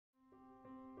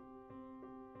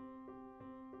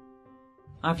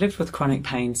I've lived with chronic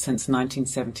pain since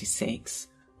 1976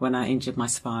 when I injured my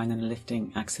spine in a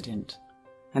lifting accident.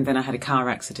 And then I had a car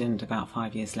accident about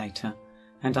 5 years later,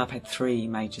 and I've had 3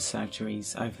 major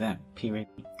surgeries over that period.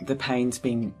 The pain's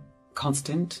been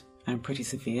constant and pretty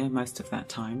severe most of that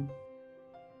time.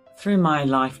 Through my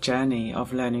life journey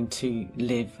of learning to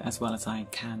live as well as I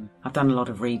can, I've done a lot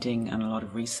of reading and a lot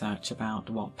of research about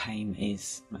what pain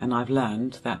is. And I've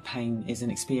learned that pain is an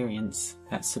experience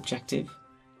that's subjective.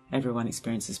 Everyone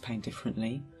experiences pain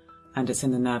differently, and it's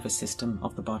in the nervous system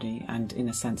of the body and, in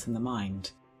a sense, in the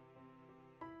mind.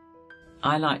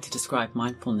 I like to describe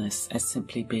mindfulness as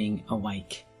simply being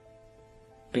awake,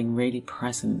 being really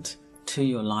present to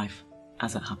your life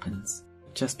as it happens.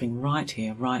 Just being right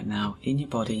here, right now, in your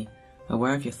body,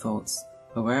 aware of your thoughts,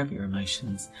 aware of your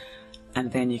emotions,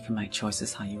 and then you can make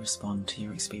choices how you respond to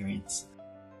your experience.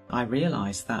 I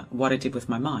realised that what I did with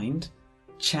my mind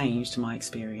changed my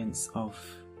experience of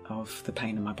the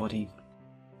pain in my body.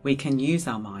 We can use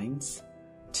our minds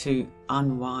to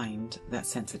unwind that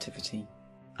sensitivity.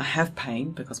 I have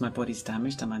pain because my body's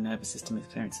damaged and my nervous system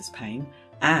experiences pain,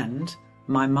 and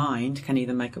my mind can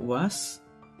either make it worse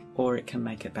or it can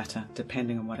make it better,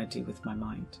 depending on what I do with my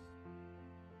mind.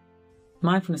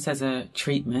 Mindfulness as a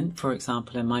treatment, for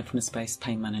example, in mindfulness-based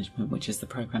pain management, which is the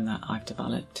program that I've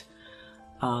developed,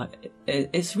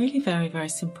 it's really very, very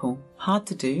simple. Hard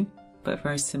to do, but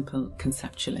very simple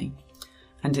conceptually.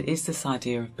 And it is this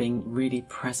idea of being really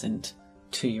present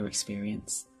to your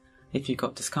experience. If you've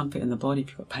got discomfort in the body, if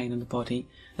you've got pain in the body,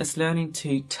 it's learning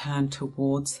to turn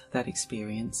towards that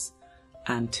experience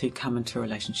and to come into a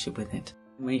relationship with it.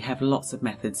 We have lots of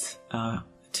methods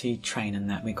to train in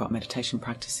that. We've got meditation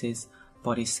practices,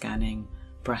 body scanning,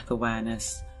 breath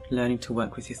awareness, learning to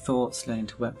work with your thoughts, learning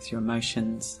to work with your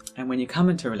emotions. And when you come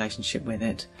into a relationship with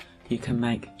it, you can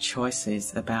make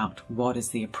choices about what is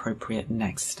the appropriate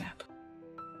next step.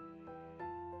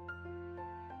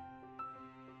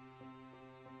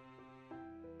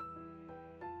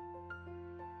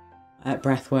 At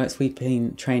Breathworks, we've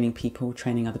been training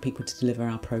other people to deliver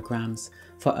our programs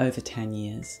for over 10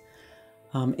 years.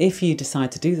 If you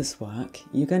decide to do this work,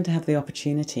 you're going to have the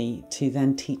opportunity to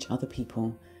then teach other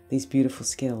people these beautiful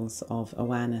skills of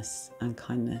awareness and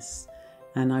kindness.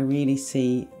 And I really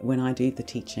see, when I do the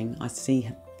teaching, I see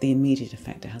the immediate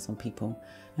effect it has on people.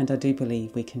 And I do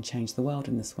believe we can change the world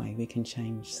in this way. We can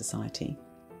change society.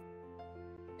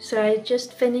 So I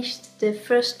just finished the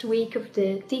first week of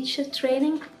the teacher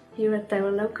training here at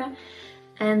Loka,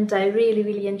 and I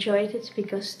really enjoyed it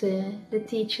because the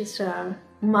teachers are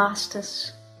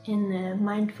masters in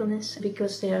mindfulness,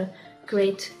 because they are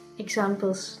great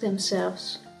examples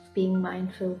themselves, being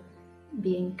mindful,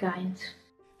 being kind.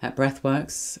 At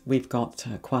Breathworks, we've got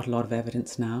quite a lot of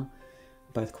evidence now,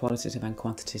 both qualitative and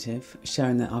quantitative,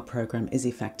 showing that our program is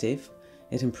effective.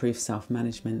 It improves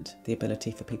self-management, the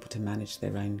ability for people to manage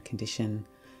their own condition,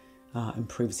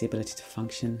 improves the ability to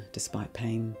function despite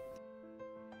pain.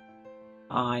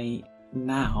 I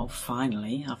now,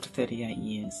 finally, after 38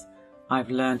 years, I've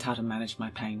learned how to manage my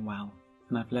pain well,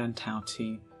 and I've learned how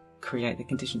to create the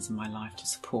conditions in my life to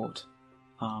support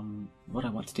what I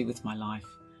want to do with my life,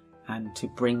 and to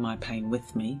bring my pain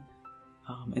with me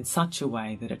in such a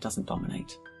way that it doesn't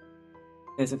dominate.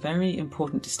 There's a very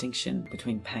important distinction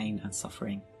between pain and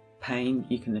suffering. Pain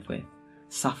you can live with.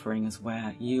 Suffering is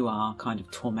where you are kind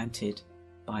of tormented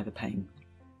by the pain.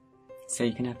 So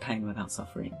you can have pain without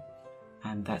suffering.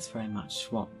 And that's very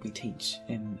much what we teach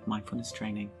in mindfulness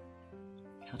training.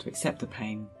 How to accept the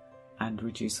pain and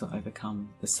reduce or overcome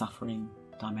the suffering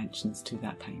dimensions to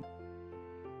that pain.